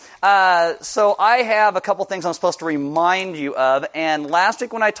So I have a couple things I'm supposed to remind you of. And last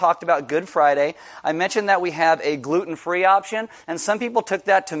week when I talked about Good Friday, I mentioned that we have a gluten-free option. And some people took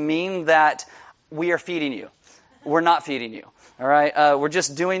that to mean that we are feeding you. We're not feeding you. All right? We're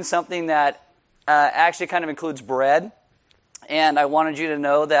just doing something that actually kind of includes bread. And I wanted you to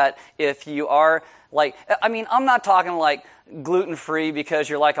know that if you are I'm not talking like gluten-free because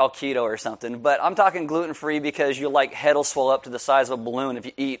you're like keto or something, but I'm talking gluten-free because your head will swell up to the size of a balloon if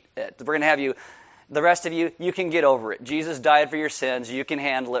you eat it. We're going to have you, the rest of you can get over it. Jesus died for your sins. You can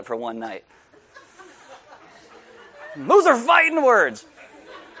handle it for one night. Those are fighting words.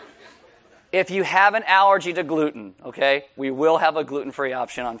 If you have an allergy to gluten, okay, we will have a gluten-free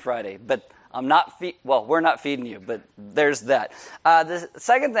option on Friday, but we're not feeding you, but there's that. The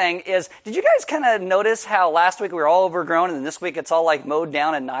second thing is, did you guys kind of notice how last week we were all overgrown and then this week it's all mowed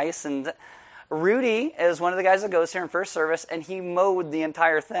down and nice? And Rudy is one of the guys that goes here in first service, and he mowed the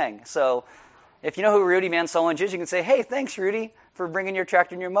entire thing. So if you know who Rudy Mansolich is, you can say, hey, thanks, Rudy, for bringing your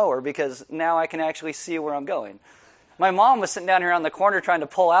tractor and your mower, because now I can actually see where I'm going. My mom was sitting down here on the corner trying to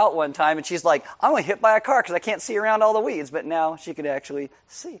pull out one time, and she's like, I'm going to hit by a car because I can't see around all the weeds, but now she could actually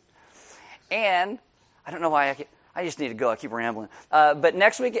see. And I don't know why I just need to go. I keep rambling. But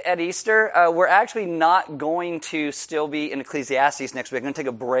next week at Easter, we're actually not going to still be in Ecclesiastes next week. I'm going to take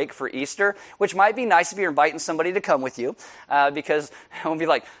a break for Easter, which might be nice if you're inviting somebody to come with you, because I won't be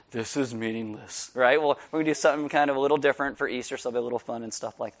like, this is meaningless, right? Well, we're going to do something kind of a little different for Easter, so it'll be a little fun and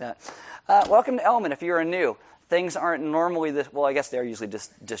stuff like that. Welcome to Elman if you're new. Things aren't normally this, well, I guess they're usually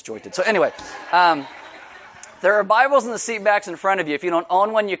disjointed. So anyway, there are Bibles in the seat backs in front of you. If you don't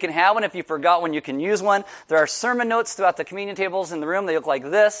own one, you can have one. If you forgot one, you can use one. There are sermon notes throughout the communion tables in the room. They look like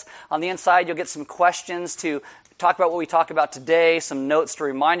this. On the inside, you'll get some questions to talk about what we talk about today, some notes to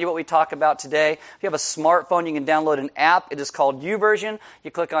remind you what we talk about today. If you have a smartphone, you can download an app. It is called YouVersion. You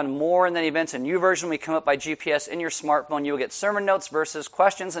click on More and then Events in YouVersion. We come up by GPS in your smartphone. You will get sermon notes, verses,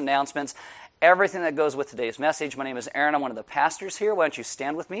 questions, announcements, everything that goes with today's message. My name is Aaron. I'm one of the pastors here. Why don't you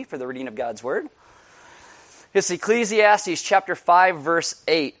stand with me for the reading of God's Word? It's Ecclesiastes chapter 5, verse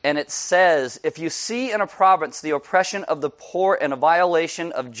 8, and it says, if you see in a province the oppression of the poor and a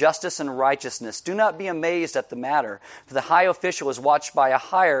violation of justice and righteousness, do not be amazed at the matter, for the high official is watched by a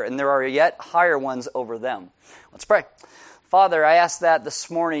higher, and there are yet higher ones over them. Let's pray. Father, I ask that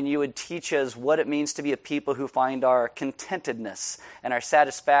this morning you would teach us what it means to be a people who find our contentedness and our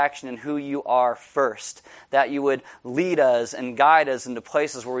satisfaction in who you are first. That you would lead us and guide us into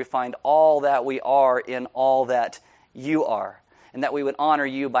places where we find all that we are in all that you are. And that we would honor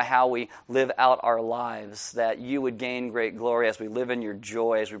you by how we live out our lives. That you would gain great glory as we live in your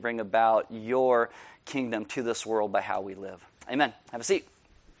joy, as we bring about your kingdom to this world by how we live. Amen. Have a seat.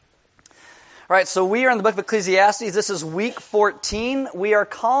 All right, so we are in the book of Ecclesiastes. This is week 14. We are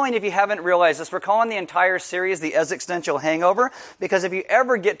calling, if you haven't realized this, we're calling the entire series the Existential Hangover, because if you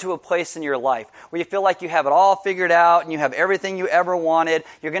ever get to a place in your life where you feel like you have it all figured out and you have everything you ever wanted,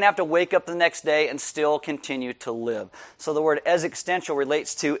 you're going to have to wake up the next day and still continue to live. So the word existential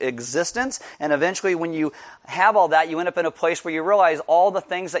relates to existence, and eventually when you have all that, you end up in a place where you realize all the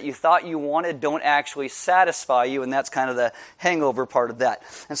things that you thought you wanted don't actually satisfy you, and that's kind of the hangover part of that.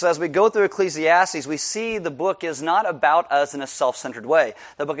 And so as we go through Ecclesiastes, we see the book is not about us in a self-centered way.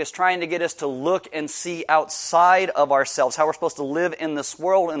 The book is trying to get us to look and see outside of ourselves, how we're supposed to live in this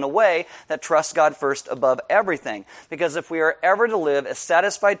world in a way that trusts God first above everything. Because if we are ever to live as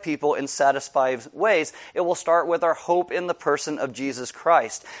satisfied people in satisfied ways, it will start with our hope in the person of Jesus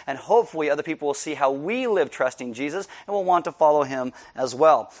Christ. And hopefully other people will see how we live trusting Jesus and will want to follow him as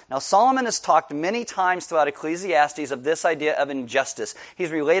well. Now, Solomon has talked many times throughout Ecclesiastes of this idea of injustice.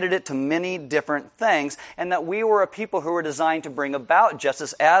 He's related it to many different things, and that we were a people who were designed to bring about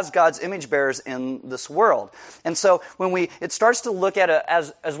justice as God's image bearers in this world. And so when it starts to look at it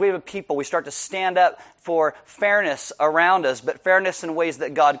as we have a people, we start to stand up for fairness around us, but fairness in ways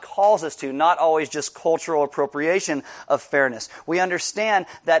that God calls us to, not always just cultural appropriation of fairness. We understand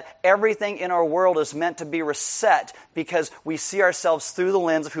that everything in our world is meant to be reset because we see ourselves through the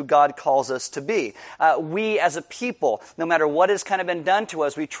lens of who God calls us to be. We as a people, no matter what has kind of been done to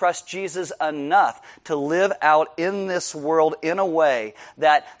us, we trust Jesus enough to live out in this world in a way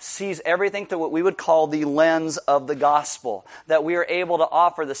that sees everything through what we would call the lens of the gospel, that we are able to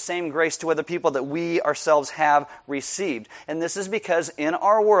offer the same grace to other people that we ourselves have received. And this is because in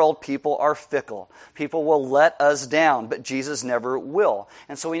our world, people are fickle. People will let us down, but Jesus never will.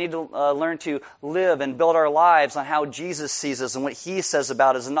 And so we need to learn to live and build our lives on how Jesus sees us and what he says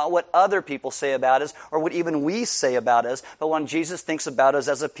about us, and not what other people say about us or what even we say about us, but when Jesus thinks about us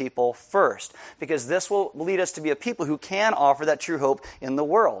as a people first. first, because this will lead us to be a people who can offer that true hope in the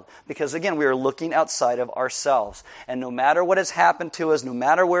world. Because again, we are looking outside of ourselves. And no matter what has happened to us, no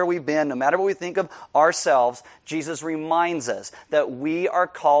matter where we've been, no matter what we think of ourselves, Jesus reminds us that we are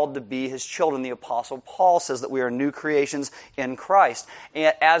called to be His children. The Apostle Paul says that we are new creations in Christ.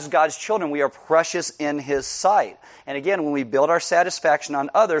 And as God's children, we are precious in His sight. And again, when we build our satisfaction on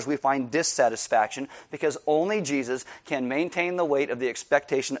others, we find dissatisfaction, because only Jesus can maintain the weight of the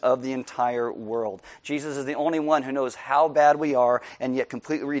expectation of the entire world. Jesus is the only one who knows how bad we are and yet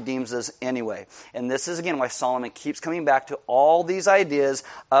completely redeems us anyway. And this is again why Solomon keeps coming back to all these ideas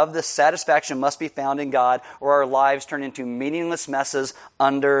of the satisfaction must be found in God, or our lives turn into meaningless messes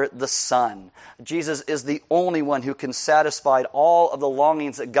under the sun. Jesus is the only one who can satisfy all of the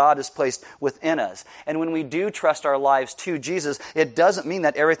longings that God has placed within us. And when we do trust our lives to Jesus, it doesn't mean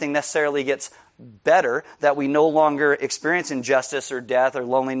that everything necessarily gets better, that we no longer experience injustice or death or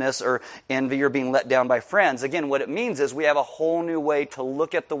loneliness or envy or being let down by friends. Again, what it means is we have a whole new way to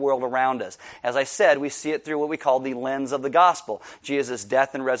look at the world around us. As I said, we see it through what we call the lens of the gospel. Jesus'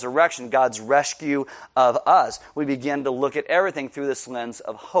 death and resurrection, God's rescue of us. We begin to look at everything through this lens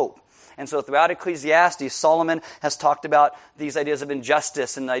of hope. And so throughout Ecclesiastes, Solomon has talked about these ideas of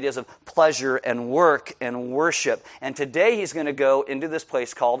injustice and ideas of pleasure and work and worship. And today he's going to go into this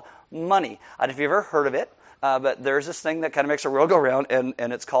place called money. I don't know if you've ever heard of it, but there's this thing that kind of makes our world go round, and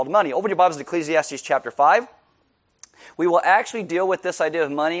it's called money. Open your Bibles to Ecclesiastes chapter 5. We will actually deal with this idea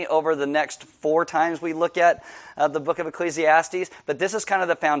of money over the next 4 times we look at the book of Ecclesiastes, but this is kind of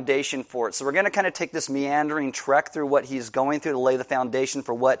the foundation for it. So we're going to kind of take this meandering trek through what he's going through to lay the foundation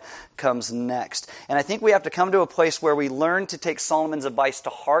for what comes next. And I think we have to come to a place where we learn to take Solomon's advice to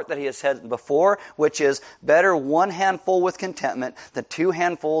heart that he has said before, which is better one handful with contentment than 2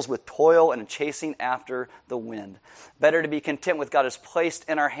 handfuls with toil and chasing after the wind. Better to be content with God has placed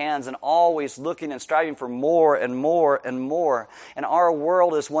in our hands and always looking and striving for more and more and more. And our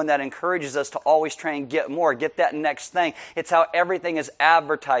world is one that encourages us to always try and get more, get that next thing. It's how everything is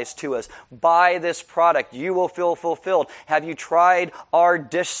advertised to us. Buy this product, you will feel fulfilled. Have you tried our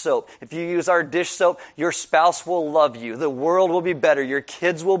dish soap? If you use our dish soap, your spouse will love you. The world will be better. Your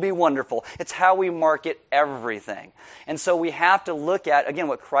kids will be wonderful. It's how we market everything. And so we have to look at, again,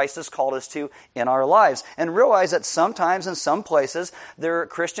 what Christ has called us to in our lives and realize that sometimes in some places, there are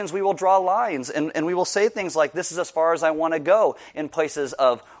Christians, we will draw lines and we will say things like, this is as far as I want to go in places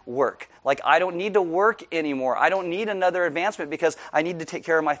of work. Like, I don't need to work anymore. I don't need another advancement because I need to take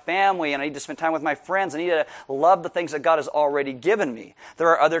care of my family and I need to spend time with my friends. I need to love the things that God has already given me. There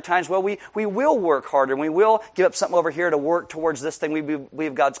are other times where we will work harder and we will give up something over here to work towards this thing we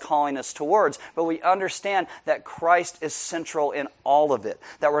believe God's calling us towards. But we understand that Christ is central in all of it.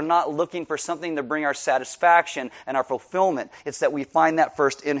 That we're not looking for something to bring our satisfaction and our fulfillment. It's that we find that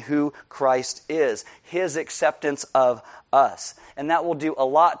first in who Christ is. His acceptance of us. And that will do a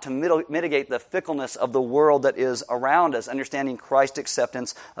lot to mitigate the fickleness of the world that is around us, understanding Christ's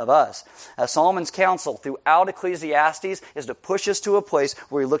acceptance of us. Solomon's counsel throughout Ecclesiastes is to push us to a place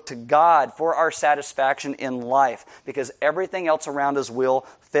where we look to God for our satisfaction in life, because everything else around us will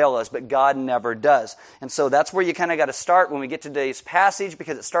fail us, but God never does. And so that's where you kind of got to start when we get to today's passage,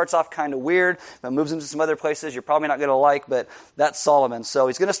 because it starts off kind of weird, but moves into some other places you're probably not going to like, but that's Solomon. So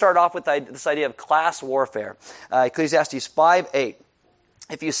he's going to start off with this idea of class warfare. Ecclesiastes 5:8.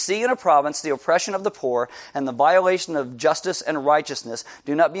 If you see in a province the oppression of the poor and the violation of justice and righteousness,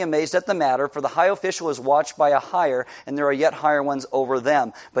 do not be amazed at the matter, for the high official is watched by a higher, and there are yet higher ones over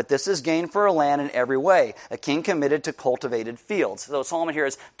them. But this is gain for a land in every way, a king committed to cultivated fields. So Solomon here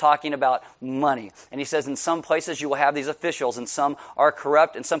is talking about money. And he says in some places you will have these officials, and some are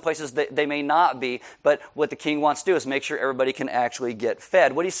corrupt, in some places they may not be. But what the king wants to do is make sure everybody can actually get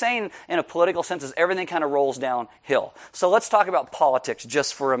fed. What he's saying in a political sense is everything kind of rolls downhill. So let's talk about politics just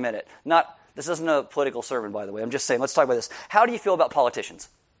for a minute. This isn't a political sermon, by the way. I'm just saying, let's talk about this. How do you feel about politicians?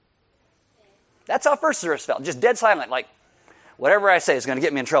 That's how first service felt. Just dead silent, like, whatever I say is going to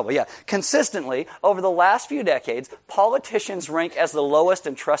get me in trouble. Yeah. Consistently, over the last few decades, politicians rank as the lowest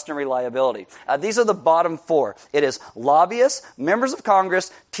in trust and reliability. These are the bottom 4. It is lobbyists, members of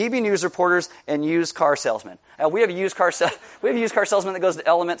Congress, TV news reporters, and used car salesmen. We have a used car salesman that goes to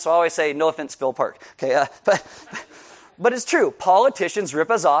Element, so I always say, no offense, Phil Park. Okay, But it's true. Politicians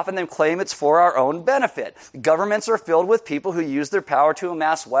rip us off and then claim it's for our own benefit. Governments are filled with people who use their power to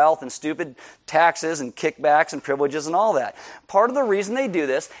amass wealth and stupid taxes and kickbacks and privileges and all that. Part of the reason they do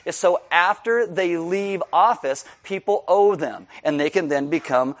this is so after they leave office, people owe them and they can then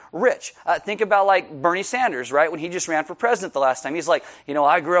become rich. Think about like Bernie Sanders, right? When he just ran for president the last time. He's like,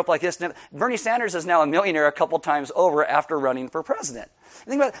 I grew up like this. Bernie Sanders is now a millionaire a couple times over after running for president.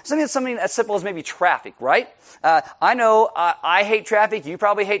 Think about something as simple as maybe traffic, right? I know I hate traffic. You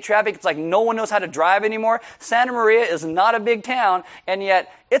probably hate traffic. It's like no one knows how to drive anymore. Santa Maria is not a big town, and yet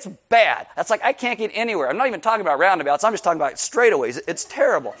it's bad. That's like I can't get anywhere. I'm not even talking about roundabouts. I'm just talking about straightaways. It's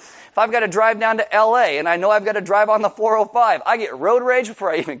terrible. If I've got to drive down to L.A. and I know I've got to drive on the 405, I get road rage before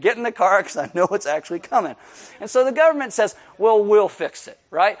I even get in the car because I know what's actually coming. And so the government says, well, we'll fix it,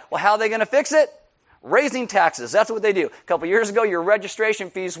 right? Well, how are they going to fix it? Raising taxes. That's what they do. A couple years ago, your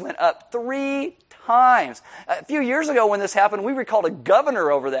registration fees went up 3 times. A few years ago when this happened, we recalled a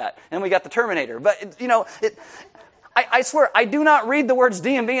governor over that, and we got the Terminator. But, I swear, I do not read the words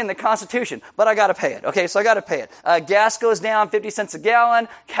DMV in the Constitution, but I got to pay it. Okay, so I got to pay it. Gas goes down 50 cents a gallon.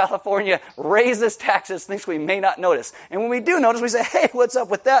 California raises taxes, things we may not notice. And when we do notice, we say, hey, what's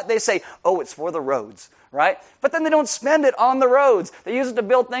up with that? They say, oh, it's for the roads, right? But then they don't spend it on the roads. They use it to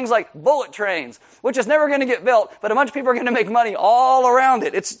build things like bullet trains, which is never going to get built, but a bunch of people are going to make money all around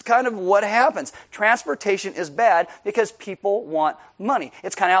it. It's kind of what happens. Transportation is bad because people want money.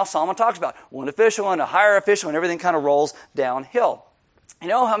 It's kind of how Solomon talks about one official and a higher official, and everything kind of rolls downhill. You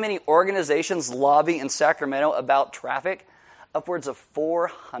know how many organizations lobby in Sacramento about traffic? Upwards of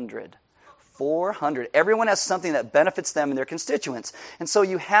 400. 400. Everyone has something that benefits them and their constituents. And so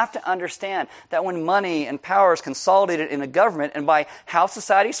you have to understand that when money and power is consolidated in a government, and by how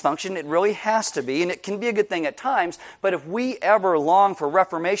societies function, it really has to be, and it can be a good thing at times, but if we ever long for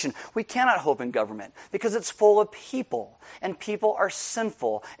reformation, we cannot hope in government because it's full of people, and people are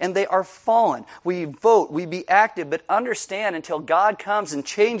sinful, and they are fallen. We vote, we be active, but understand until God comes and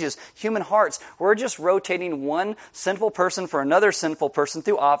changes human hearts, we're just rotating one sinful person for another sinful person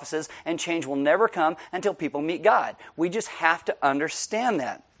through offices, and change will never come until people meet God. We just have to understand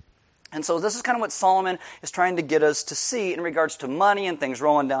that. And so this is kind of what Solomon is trying to get us to see in regards to money and things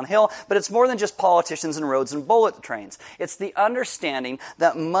rolling downhill. But it's more than just politicians and roads and bullet trains. It's the understanding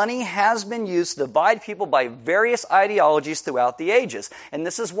that money has been used to divide people by various ideologies throughout the ages. And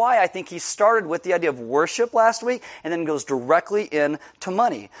this is why I think he started with the idea of worship last week and then goes directly into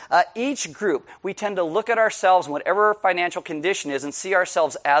money. Each group, we tend to look at ourselves and whatever our financial condition is and see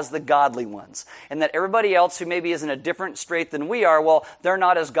ourselves as the godly ones. And that everybody else who maybe is in a different strait than we are, well, they're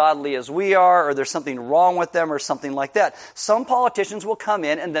not as godly as we are, or there's something wrong with them or something like that. Some politicians will come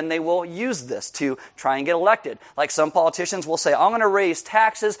in and then they will use this to try and get elected. Like some politicians will say, I'm going to raise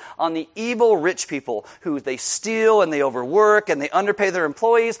taxes on the evil rich people who they steal and they overwork and they underpay their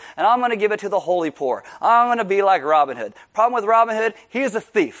employees, and I'm going to give it to the holy poor. I'm going to be like Robin Hood. Problem with Robin Hood, he's a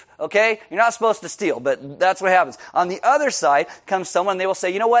thief, okay? You're not supposed to steal, but that's what happens. On the other side comes someone, they will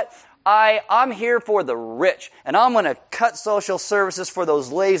say, you know what? I'm here for the rich, and I'm going to cut social services for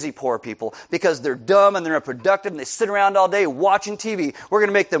those lazy poor people because they're dumb and they're unproductive and they sit around all day watching TV. We're going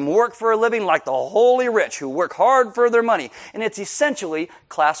to make them work for a living like the holy rich who work hard for their money. And it's essentially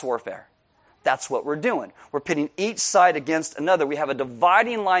class warfare. That's what we're doing. We're pitting each side against another. We have a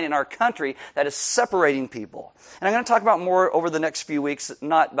dividing line in our country that is separating people. And I'm going to talk about more over the next few weeks,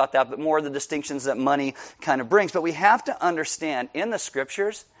 not about that, but more of the distinctions that money kind of brings. But we have to understand in the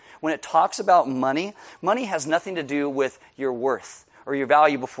scriptures, when it talks about money, money has nothing to do with your worth or your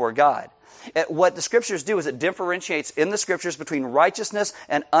value before God. What the scriptures do is it differentiates in the scriptures between righteousness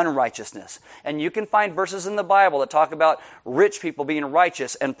and unrighteousness. And you can find verses in the Bible that talk about rich people being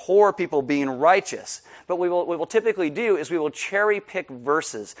righteous and poor people being righteous. But what we will typically do is we will cherry pick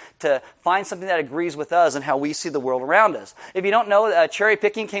verses to find something that agrees with us and how we see the world around us. If you don't know, cherry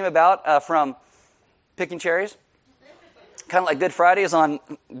picking came about from picking cherries. Kind of like Good Friday is on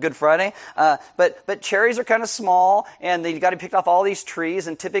Good Friday. But cherries are kind of small, and you got to pick off all these trees.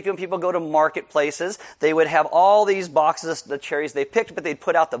 And typically when people go to marketplaces, they would have all these boxes of the cherries they picked, but they'd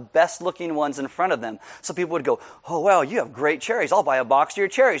put out the best-looking ones in front of them. So people would go, oh, wow, you have great cherries. I'll buy a box of your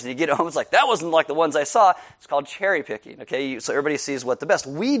cherries. And you get home, it's like, that wasn't like the ones I saw. It's called cherry picking, okay? So everybody sees what the best.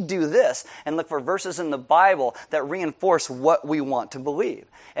 We do this and look for verses in the Bible that reinforce what we want to believe.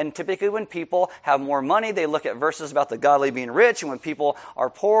 And typically when people have more money, they look at verses about the godly being rich, and when people are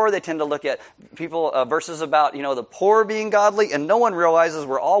poor, they tend to look at verses about the poor being godly, and no one realizes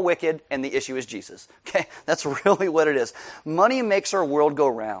we're all wicked, and the issue is Jesus. Okay, that's really what it is. Money makes our world go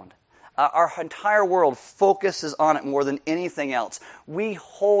round. Our entire world focuses on it more than anything else. We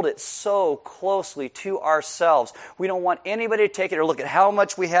hold it so closely to ourselves. We don't want anybody to take it or look at how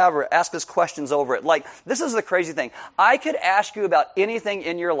much we have or ask us questions over it. Like, this is the crazy thing. I could ask you about anything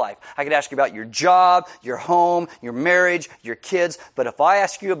in your life. I could ask you about your job, your home, your marriage, your kids. But if I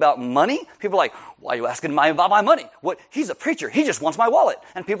ask you about money, people are like, why are you asking me about my money? What? He's a preacher. He just wants my wallet.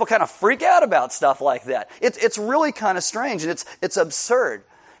 And people kind of freak out about stuff like that. It's really kind of strange, and it's absurd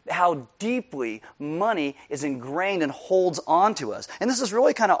how deeply money is ingrained and holds on to us. And this has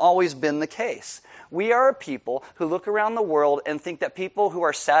really kind of always been the case. We are a people who look around the world and think that people who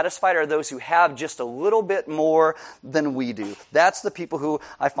are satisfied are those who have just a little bit more than we do. That's the people who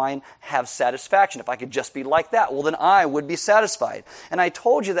I find have satisfaction. If I could just be like that, well, then I would be satisfied. And I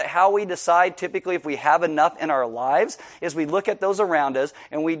told you that how we decide typically if we have enough in our lives is we look at those around us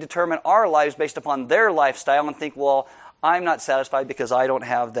and we determine our lives based upon their lifestyle and think, well, I'm not satisfied because I don't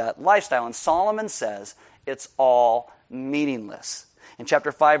have that lifestyle. And Solomon says it's all meaningless. In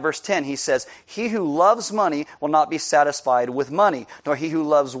chapter 5, verse 10, he says, he who loves money will not be satisfied with money, nor he who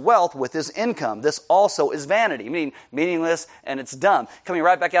loves wealth with his income. This also is vanity, meaning meaningless and it's dumb. Coming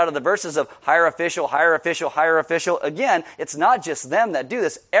right back out of the verses of higher official, higher official, higher official. Again, it's not just them that do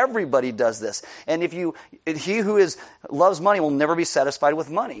this. Everybody does this. And he who loves money will never be satisfied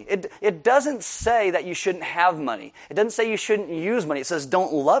with money. It doesn't say that you shouldn't have money. It doesn't say you shouldn't use money. It says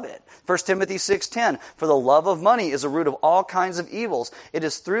don't love it. 1 Timothy 6:10, for the love of money is a root of all kinds of evils. It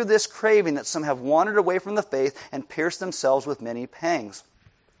is through this craving that some have wandered away from the faith and pierced themselves with many pangs.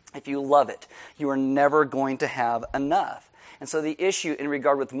 If you love it, you are never going to have enough. And so the issue in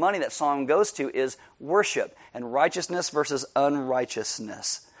regard with money that Solomon goes to is worship and righteousness versus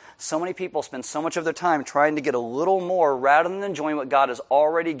unrighteousness. So many people spend so much of their time trying to get a little more rather than enjoying what God has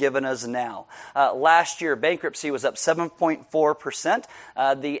already given us now. Last year, bankruptcy was up 7.4%.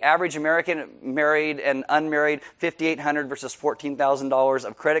 The average American married and unmarried, $5,800 versus $14,000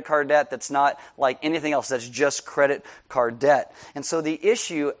 of credit card debt. That's not like anything else. That's just credit card debt. And so the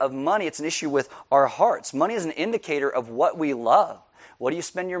issue of money, it's an issue with our hearts. Money is an indicator of what we love. What do you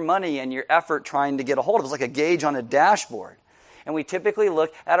spend your money and your effort trying to get a hold of? It's like a gauge on a dashboard. And we typically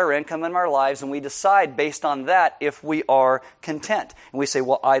look at our income in our lives and we decide based on that if we are content. And we say,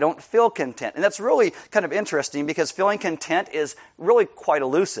 well, I don't feel content. And that's really kind of interesting because feeling content is really quite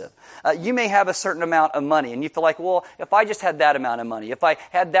elusive. You may have a certain amount of money and you feel like, well, if I just had that amount of money, if I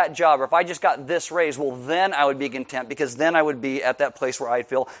had that job, or if I just got this raise, well, then I would be content because then I would be at that place where I'd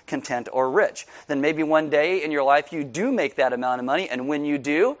feel content or rich. Then maybe one day in your life you do make that amount of money, and when you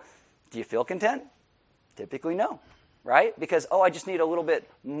do you feel content? Typically no. Right? Because, I just need a little bit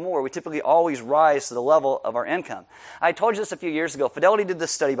more. We typically always rise to the level of our income. I told you this a few years ago. Fidelity did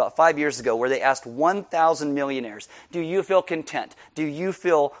this study about 5 years ago where they asked 1,000 millionaires, do you feel content? Do you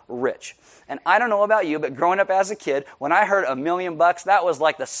feel rich? And I don't know about you, but growing up as a kid, when I heard $1 million, that was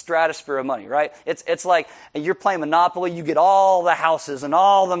like the stratosphere of money, right? It's like you're playing Monopoly, you get all the houses and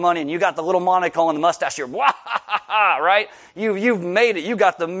all the money, and you got the little monocle and the mustache, you're right? You've made it. You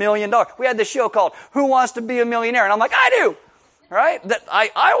got the $1 million. We had this show called Who Wants to Be a Millionaire? And I'm like, I do, right? That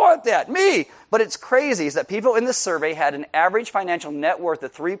I want that, me. But it's crazy is that people in this survey had an average financial net worth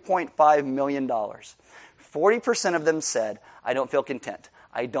of $3.5 million. 40% of them said, I don't feel content.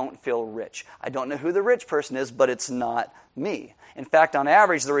 I don't feel rich. I don't know who the rich person is, but it's not me. In fact, on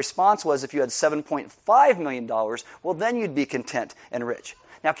average, the response was if you had $7.5 million, well, then you'd be content and rich.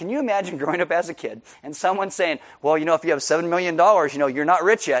 Now, can you imagine growing up as a kid and someone saying, well, if you have $7 million, you're not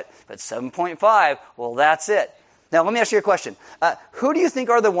rich yet, but 7.5, well, that's it. Now, let me ask you a question. Who do you think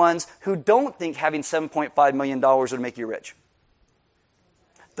are the ones who don't think having $7.5 million would make you rich?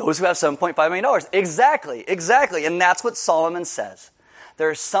 Those who have $7.5 million. Exactly. And that's what Solomon says.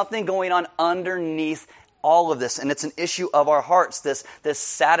 There's something going on underneath all of this, and it's an issue of our hearts, this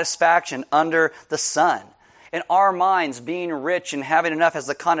satisfaction under the sun. In our minds, being rich and having enough has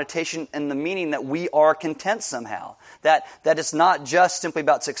the connotation and the meaning that we are content somehow. That it's not just simply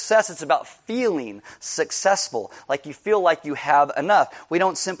about success, it's about feeling successful, like you feel like you have enough. We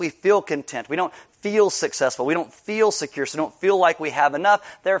don't simply feel content. We don't feel successful. We don't feel secure, so we don't feel like we have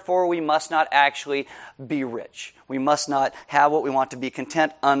enough. Therefore, we must not actually be rich. We must not have what we want to be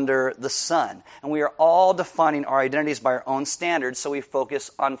content under the sun. And we are all defining our identities by our own standards, so we focus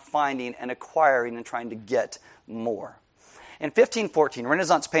on finding and acquiring and trying to get more. In 1514,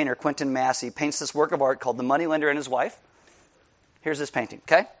 Renaissance painter Quentin Massey paints this work of art called The Moneylender and His Wife. Here's this painting,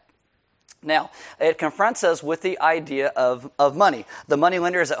 okay? Now, it confronts us with the idea of money. The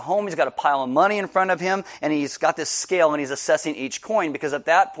moneylender is at home, he's got a pile of money in front of him, and he's got this scale and he's assessing each coin, because at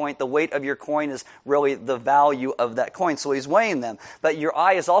that point, the weight of your coin is really the value of that coin, so he's weighing them. But your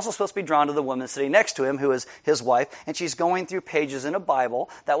eye is also supposed to be drawn to the woman sitting next to him, who is his wife, and she's going through pages in a Bible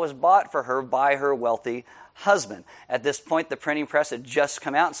that was bought for her by her wealthy husband. At this point, the printing press had just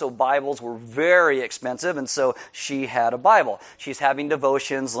come out, so Bibles were very expensive, and so she had a Bible. She's having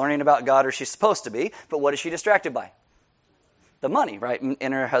devotions, learning about God, or she's supposed to be, but what is she distracted by? The money, right,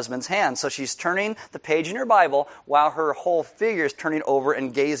 in her husband's hand. So she's turning the page in her Bible while her whole figure is turning over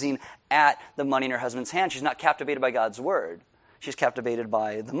and gazing at the money in her husband's hand. She's not captivated by God's Word. She's captivated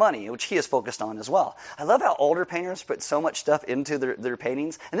by the money, which he is focused on as well. I love how older painters put so much stuff into their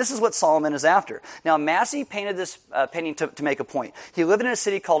paintings, and this is what Solomon is after. Now, Massey painted this painting to make a point. He lived in a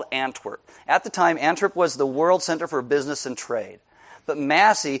city called Antwerp. At the time, Antwerp was the world center for business and trade. But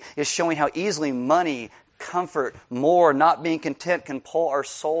Massey is showing how easily money, comfort, more, not being content can pull our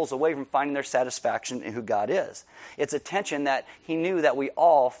souls away from finding their satisfaction in who God is. It's a tension that he knew that we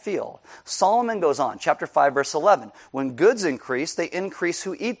all feel. Solomon goes on, chapter 5, verse 11. When goods increase, they increase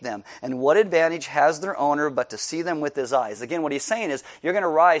who eat them. And what advantage has their owner but to see them with his eyes? Again, what he's saying is, you're going to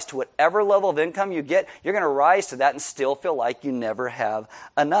rise to whatever level of income you get, you're going to rise to that and still feel like you never have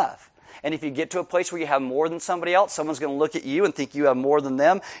enough. And if you get to a place where you have more than somebody else, someone's going to look at you and think you have more than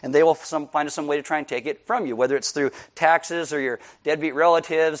them, and they will find some way to try and take it from you, whether it's through taxes or your deadbeat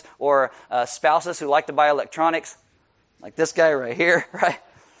relatives or spouses who like to buy electronics, like this guy right here, right?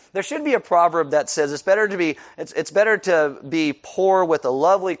 There should be a proverb that says it's better to be poor with a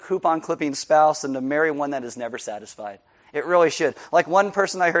lovely coupon clipping spouse than to marry one that is never satisfied. It really should. Like one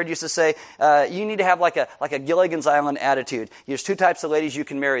person I heard used to say, you need to have like a Gilligan's Island attitude. There's two types of ladies you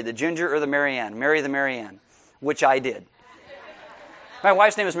can marry, the Ginger or the Marianne. Marry the Marianne, which I did. My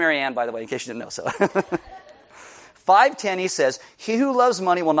wife's name is Marianne, by the way, in case you didn't know so. 5:10, he says, he who loves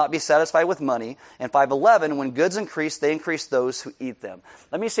money will not be satisfied with money. And 5:11, when goods increase, they increase those who eat them.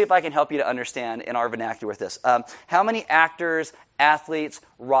 Let me see if I can help you to understand in our vernacular with this. How many actors, athletes,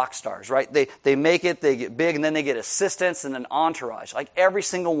 rock stars, right? They make it, they get big, and then they get assistants and an entourage, like every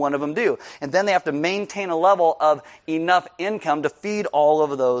single one of them do. And then they have to maintain a level of enough income to feed all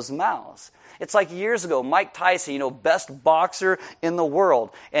of those mouths. It's like years ago, Mike Tyson, best boxer in the world,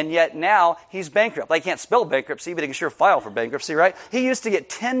 and yet now he's bankrupt. I can't spell bankruptcy, but he can sure file for bankruptcy, right? He used to get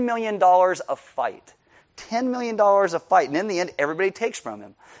 $10 million a fight. $10 million a fight, and in the end, everybody takes from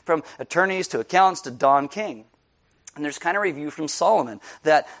him, from attorneys to accountants to Don King. And there's kind of a review from Solomon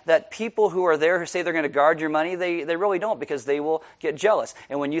that people who are there who say they're going to guard your money, they really don't, because they will get jealous.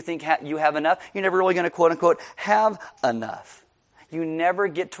 And when you think you have enough, you're never really going to, quote unquote, have enough. You never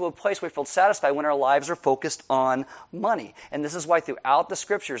get to a place where we feel satisfied when our lives are focused on money. And this is why throughout the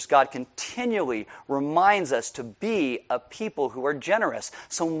Scriptures, God continually reminds us to be a people who are generous.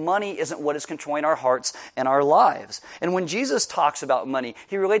 So money isn't what is controlling our hearts and our lives. And when Jesus talks about money,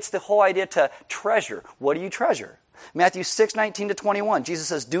 he relates the whole idea to treasure. What do you treasure? Matthew 6:19-21, Jesus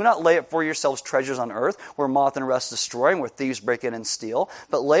says, do not lay up for yourselves treasures on earth, where moth and rust destroy, and where thieves break in and steal,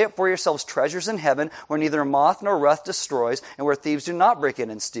 but lay up for yourselves treasures in heaven, where neither moth nor rust destroys, and where thieves do not break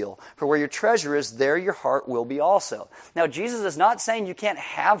in and steal. For where your treasure is, there your heart will be also. Now, Jesus is not saying you can't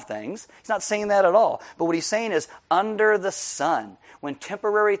have things. He's not saying that at all. But what he's saying is, under the sun, when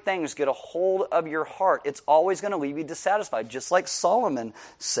temporary things get a hold of your heart, it's always going to leave you dissatisfied, just like Solomon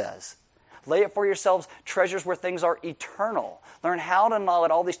says. Lay up for yourselves treasures where things are eternal. Learn how to not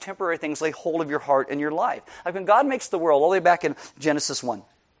let all these temporary things lay hold of your heart and your life. Like when God makes the world, all the way back in Genesis 1,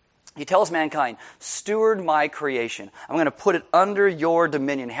 he tells mankind, steward my creation. I'm going to put it under your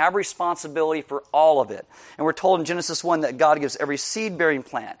dominion. Have responsibility for all of it. And we're told in Genesis 1 that God gives every seed-bearing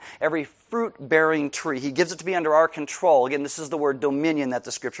plant, every fruit-bearing tree. He gives it to be under our control. Again, this is the word dominion that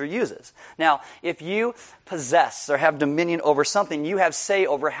the Scripture uses. Now, if you possess or have dominion over something, you have say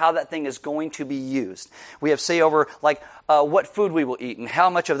over how that thing is going to be used. We have say over, like, what food we will eat and how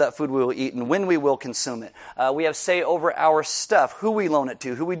much of that food we will eat and when we will consume it. We have say over our stuff, who we loan it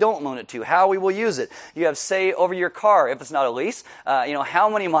to, who we don't loan it to, how we will use it. You have say over your car, if it's not a lease, how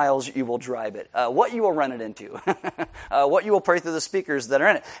many miles you will drive it, what you will run it into, what you will pray through the speakers that are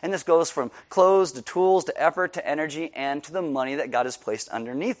in it. And this goes from clothes to tools to effort to energy and to the money that God has placed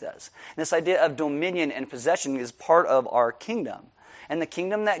underneath us. And this idea of dominion and possession is part of our kingdom. And the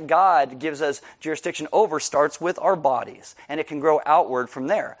kingdom that God gives us jurisdiction over starts with our bodies, and it can grow outward from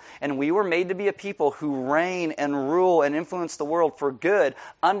there. And we were made to be a people who reign and rule and influence the world for good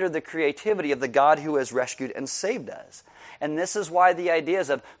under the creativity of the God who has rescued and saved us. And this is why the ideas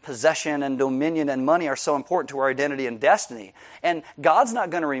of possession and dominion and money are so important to our identity and destiny. And God's not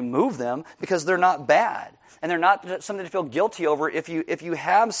going to remove them because they're not bad. And they're not something to feel guilty over if you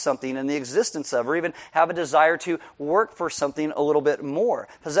have something in the existence of, or even have a desire to work for something a little bit more.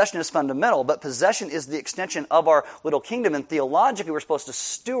 Possession is fundamental, but possession is the extension of our little kingdom, and theologically we're supposed to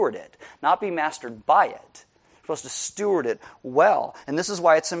steward it, not be mastered by it. We're supposed to steward it well. And this is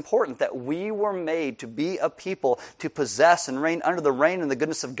why it's important that we were made to be a people to possess and reign under the reign and the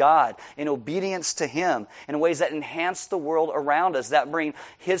goodness of God in obedience to Him in ways that enhance the world around us, that bring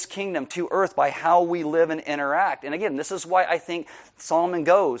His kingdom to earth by how we live and interact. And again, this is why I think Solomon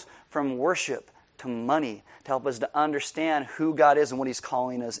goes from worship to money to help us to understand who God is and what He's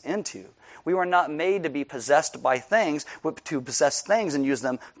calling us into. We were not made to be possessed by things, but to possess things and use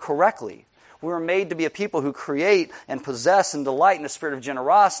them correctly. We were made to be a people who create and possess and delight in a spirit of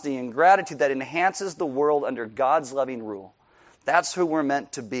generosity and gratitude that enhances the world under God's loving rule. That's who we're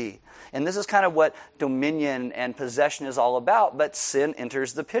meant to be. And this is kind of what dominion and possession is all about, but sin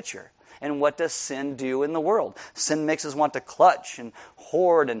enters the picture. And what does sin do in the world? Sin makes us want to clutch and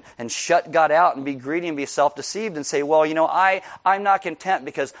hoard and shut God out and be greedy and be self-deceived and say, well, I'm not content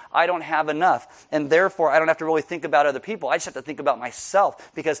because I don't have enough. And therefore, I don't have to really think about other people. I just have to think about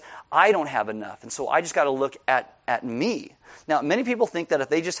myself because I don't have enough. And so I just got to look at me. Now, many people think that if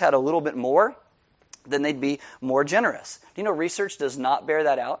they just had a little bit more, then they'd be more generous. Do you know research does not bear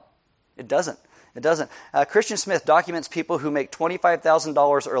that out? It doesn't. It doesn't. Christian Smith documents people who make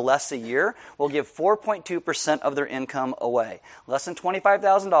 $25,000 or less a year will give 4.2% of their income away. Less than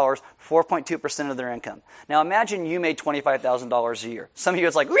 $25,000, 4.2% of their income. Now imagine you made $25,000 a year. Some of you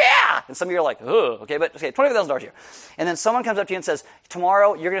it's like, yeah! And some of you are like, ugh. Okay, $25,000 a year. And then someone comes up to you and says,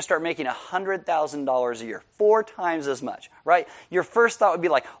 tomorrow you're going to start making $100,000 a year. 4 times as much, right? Your first thought would be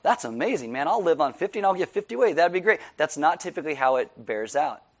like, that's amazing, man. I'll live on 50 and I'll give 50 away. That'd be great. That's not typically how it bears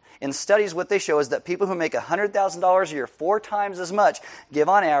out. In studies, what they show is that people who make $100,000 a year, 4 times as much, give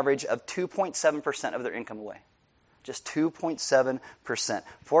on average of 2.7% of their income away. Just 2.7%.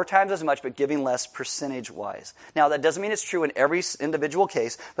 4 times as much, but giving less percentage-wise. Now, that doesn't mean it's true in every individual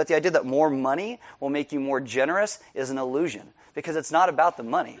case, but the idea that more money will make you more generous is an illusion. Because it's not about the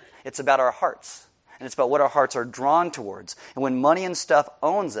money. It's about our hearts. And it's about what our hearts are drawn towards. And when money and stuff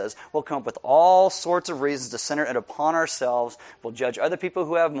owns us, we'll come up with all sorts of reasons to center it upon ourselves. We'll judge other people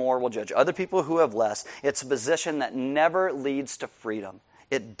who have more. We'll judge other people who have less. It's a position that never leads to freedom.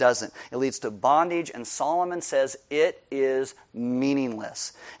 It doesn't. It leads to bondage, and Solomon says it is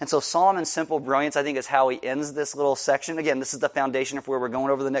meaningless. And so Solomon's simple brilliance, I think, is how he ends this little section. Again, this is the foundation of where we're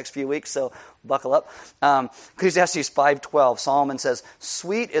going over the next few weeks, so buckle up. Ecclesiastes 5:12, Solomon says,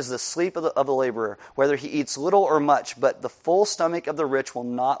 "Sweet is the sleep of the laborer, whether he eats little or much, but the full stomach of the rich will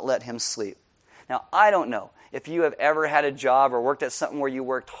not let him sleep." Now, I don't know if you have ever had a job or worked at something where you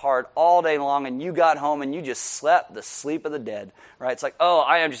worked hard all day long and you got home and you just slept the sleep of the dead, right? It's like, oh,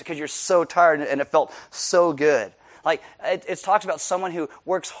 I am just, because you're so tired and it felt so good. Like, it talks about someone who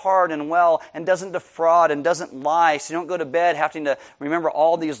works hard and well and doesn't defraud and doesn't lie, so you don't go to bed having to remember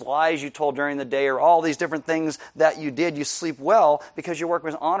all these lies you told during the day or all these different things that you did. You sleep well because your work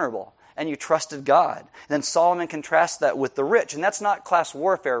was honorable and you trusted God. And then Solomon contrasts that with the rich, and that's not class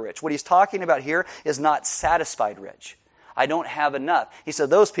warfare rich. What he's talking about here is not satisfied rich. I don't have enough. He said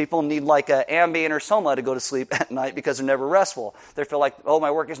those people need like an Ambien or Soma to go to sleep at night because they're never restful. They feel like, oh,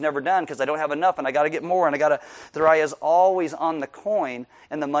 my work is never done because I don't have enough and I got to get more and their eye is always on the coin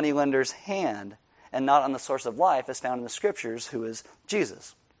in the moneylender's hand and not on the source of life as found in the Scriptures, who is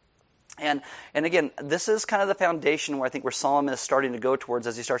Jesus. And again, this is kind of the foundation where I think where Solomon is starting to go towards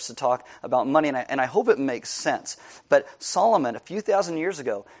as he starts to talk about money, and I hope it makes sense. But Solomon, a few thousand years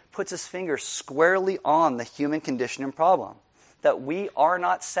ago, puts his finger squarely on the human condition and problem, that we are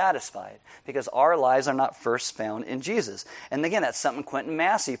not satisfied because our lives are not first found in Jesus. And again, that's something Quentin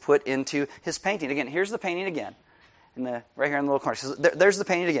Massey put into his painting. Again, here's the painting again. Right here in the little corner. So there's the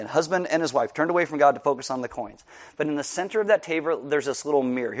painting again. Husband and his wife turned away from God to focus on the coins. But in the center of that table, there's this little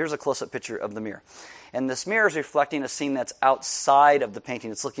mirror. Here's a close-up picture of the mirror. And this mirror is reflecting a scene that's outside of the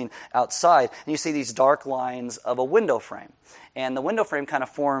painting. It's looking outside. And you see these dark lines of a window frame. And the window frame kind of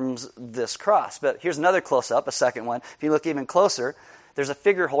forms this cross. But here's another close-up, a second one. If you look even closer, there's a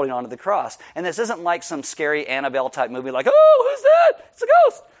figure holding onto the cross. And this isn't like some scary Annabelle-type movie like, oh, who's that? It's a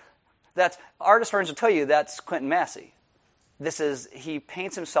ghost. That's, art historians will tell you that's Quentin Massey. He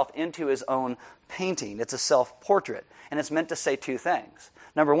paints himself into his own painting. It's a self-portrait. And it's meant to say two things.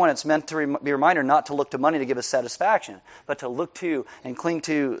 Number one, it's meant to be a reminder not to look to money to give us satisfaction, but to look to and cling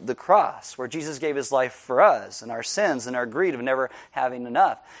to the cross, where Jesus gave his life for us and our sins and our greed of never having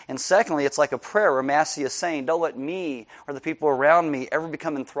enough. And secondly, it's like a prayer where Massey is saying, don't let me or the people around me ever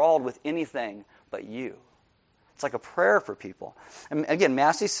become enthralled with anything but you. It's like a prayer for people. And again,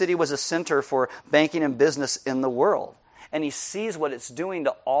 Massey City was a center for banking and business in the world. And he sees what it's doing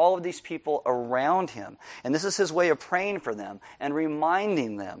to all of these people around him. And this is his way of praying for them and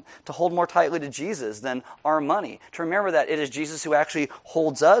reminding them to hold more tightly to Jesus than our money. To remember that it is Jesus who actually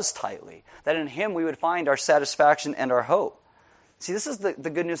holds us tightly. That in him we would find our satisfaction and our hope. See, this is the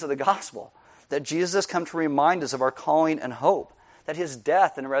good news of the gospel. That Jesus has come to remind us of our calling and hope. That his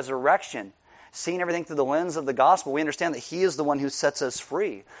death and resurrection, seeing everything through the lens of the gospel, we understand that he is the one who sets us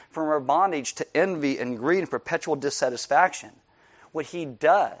free from our bondage to envy and greed and perpetual dissatisfaction. What he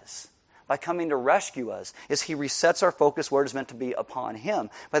does by coming to rescue us is he resets our focus where it is meant to be upon him.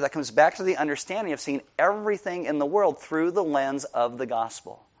 But that comes back to the understanding of seeing everything in the world through the lens of the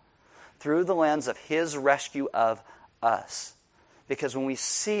gospel, through the lens of his rescue of us. Because when we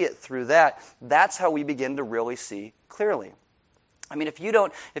see it through that, that's how we begin to really see clearly. I mean, if you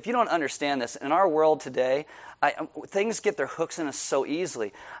don't understand this, in our world today, things get their hooks in us so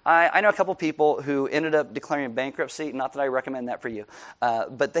easily. I know a couple people who ended up declaring bankruptcy, not that I recommend that for you,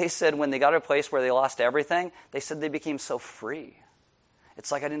 but they said when they got to a place where they lost everything, they said they became so free.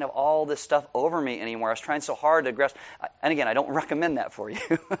 It's like I didn't have all this stuff over me anymore. I was trying so hard to grasp. And again, I don't recommend that for you.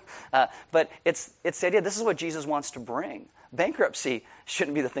 But it's the idea, this is what Jesus wants to bring. Bankruptcy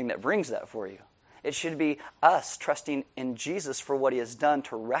shouldn't be the thing that brings that for you. It should be us trusting in Jesus for what he has done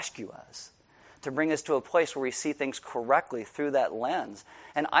to rescue us, to bring us to a place where we see things correctly through that lens.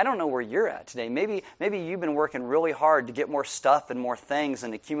 And I don't know where you're at today. Maybe you've been working really hard to get more stuff and more things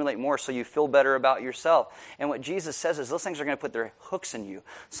and accumulate more so you feel better about yourself. And what Jesus says is those things are going to put their hooks in you.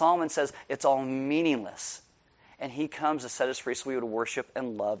 Solomon says it's all meaningless. And he comes to set us free so we would worship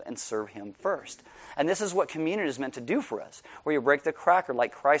and love and serve him first. And this is what communion is meant to do for us, where you break the cracker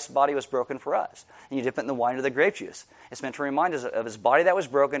like Christ's body was broken for us. And you dip it in the wine or the grape juice. It's meant to remind us of his body that was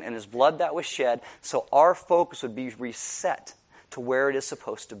broken and his blood that was shed, so our focus would be reset to where it is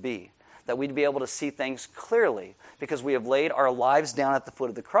supposed to be. That we'd be able to see things clearly because we have laid our lives down at the foot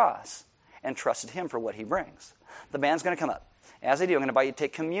of the cross and trusted him for what he brings. The band's going to come up. As they do, I'm going to invite you to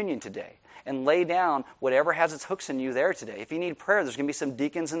take communion today and lay down whatever has its hooks in you there today. If you need prayer, there's going to be some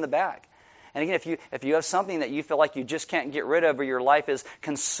deacons in the back. And again, if you have something that you feel like you just can't get rid of or your life is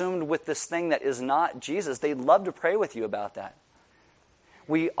consumed with this thing that is not Jesus, they'd love to pray with you about that.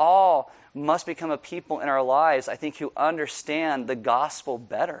 We all must become a people in our lives, I think, who understand the gospel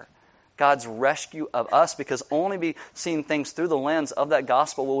better. God's rescue of us, because only by seeing things through the lens of that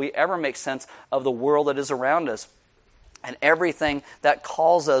gospel will we ever make sense of the world that is around us and everything that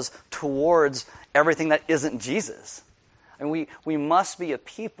calls us towards everything that isn't Jesus. And we must be a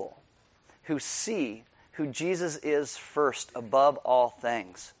people who see who Jesus is first above all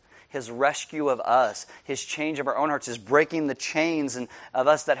things. His rescue of us, his change of our own hearts, his breaking the chains of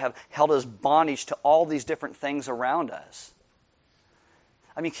us that have held us bondage to all these different things around us.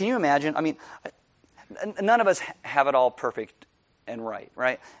 I mean, can you imagine? I mean, none of us have it all perfect and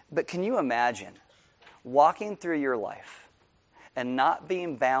right? But can you imagine walking through your life and not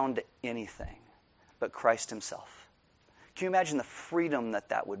being bound to anything but Christ himself? Can you imagine the freedom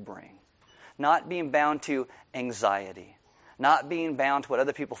that would bring? Not being bound to anxiety, not being bound to what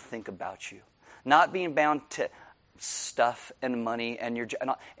other people think about you, not being bound to stuff and money and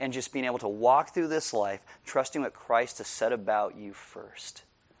just being able to walk through this life trusting what Christ has said about you first.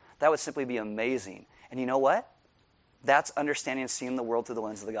 That would simply be amazing. And you know what? That's understanding and seeing the world through the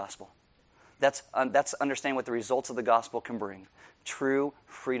lens of the gospel. That's understanding what the results of the gospel can bring. True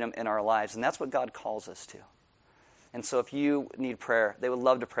freedom in our lives. And that's what God calls us to. And so if you need prayer, they would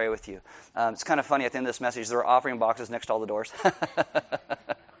love to pray with you. It's kind of funny, at the end of this message, there are offering boxes next to all the doors.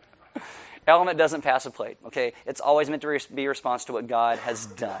 Element doesn't pass a plate, okay? It's always meant to be a response to what God has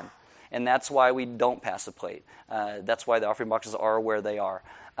done. And that's why we don't pass a plate. That's why the offering boxes are where they are.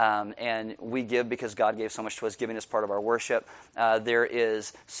 And we give because God gave so much to us. Giving is part of our worship. There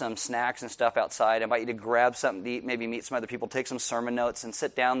is some snacks and stuff outside. I invite you to grab something to eat, maybe meet some other people, take some sermon notes, and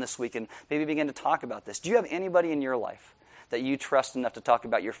sit down this week and maybe begin to talk about this. Do you have anybody in your life that you trust enough to talk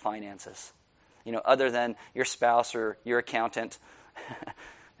about your finances? You know, other than your spouse or your accountant.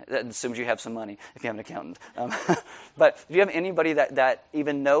 That assumes you have some money if you have an accountant. But do you have anybody that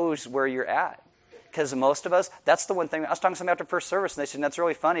even knows where you're at? Because most of us, that's the one thing. I was talking to somebody after first service, and they said, that's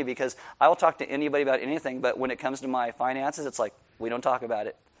really funny because I will talk to anybody about anything, but when it comes to my finances, it's like, we don't talk about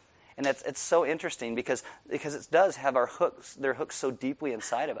it. And it's so interesting because it does have their hooks so deeply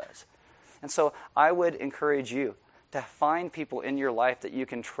inside of us. And so I would encourage you to find people in your life that you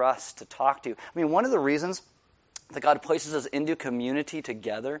can trust to talk to. I mean, one of the reasons that God places us into community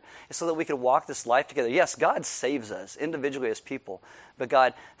together is so that we could walk this life together. Yes, God saves us individually as people, but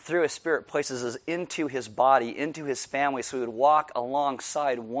God, through His Spirit, places us into His body, into His family, so we would walk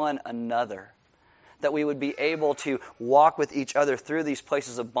alongside one another, that we would be able to walk with each other through these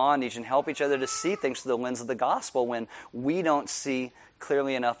places of bondage and help each other to see things through the lens of the gospel when we don't see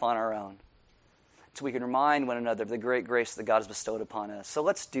clearly enough on our own. So we can remind one another of the great grace that God has bestowed upon us. So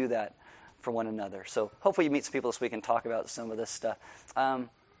let's do that for one another. So hopefully you meet some people this week and talk about some of this stuff.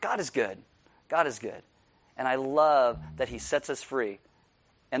 God is good. God is good. And I love that He sets us free.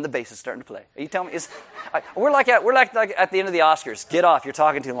 And the bass is starting to play. Are you telling me? We're like at the end of the Oscars. Get off. You're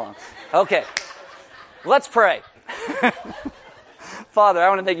talking too long. Okay. Let's pray. Father, I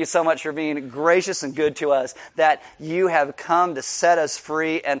want to thank You so much for being gracious and good to us, that You have come to set us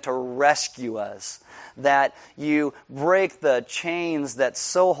free and to rescue us, that You break the chains that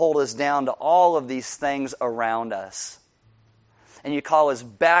so hold us down to all of these things around us. And You call us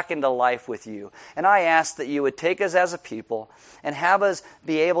back into life with You. And I ask that You would take us as a people and have us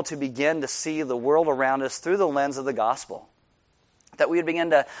be able to begin to see the world around us through the lens of the gospel. That we would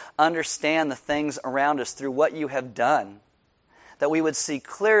begin to understand the things around us through what You have done. That we would see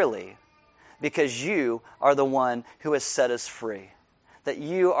clearly because You are the one who has set us free. That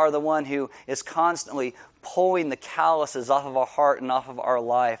You are the one who is constantly pulling the calluses off of our heart and off of our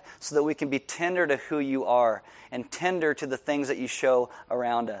life so that we can be tender to who You are and tender to the things that You show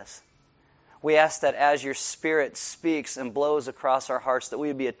around us. We ask that as Your Spirit speaks and blows across our hearts, that we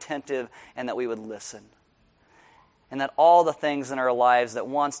would be attentive and that we would listen. And that all the things in our lives that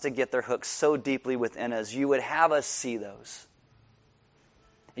wants to get their hooks so deeply within us, You would have us see those.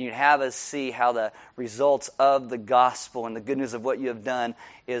 And You'd have us see how the results of the gospel and the good news of what You have done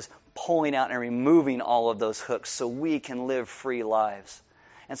is pulling out and removing all of those hooks so we can live free lives.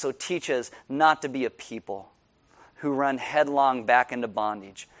 And so teach us not to be a people who run headlong back into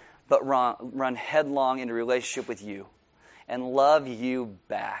bondage, but run headlong into relationship with You and love You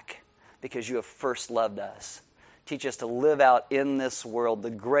back because You have first loved us. Teach us to live out in this world the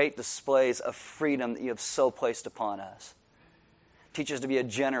great displays of freedom that You have so placed upon us. Teach us to be a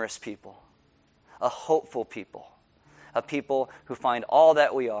generous people, a hopeful people, a people who find all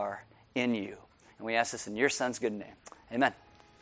that we are in You. And we ask this in Your Son's good name. Amen.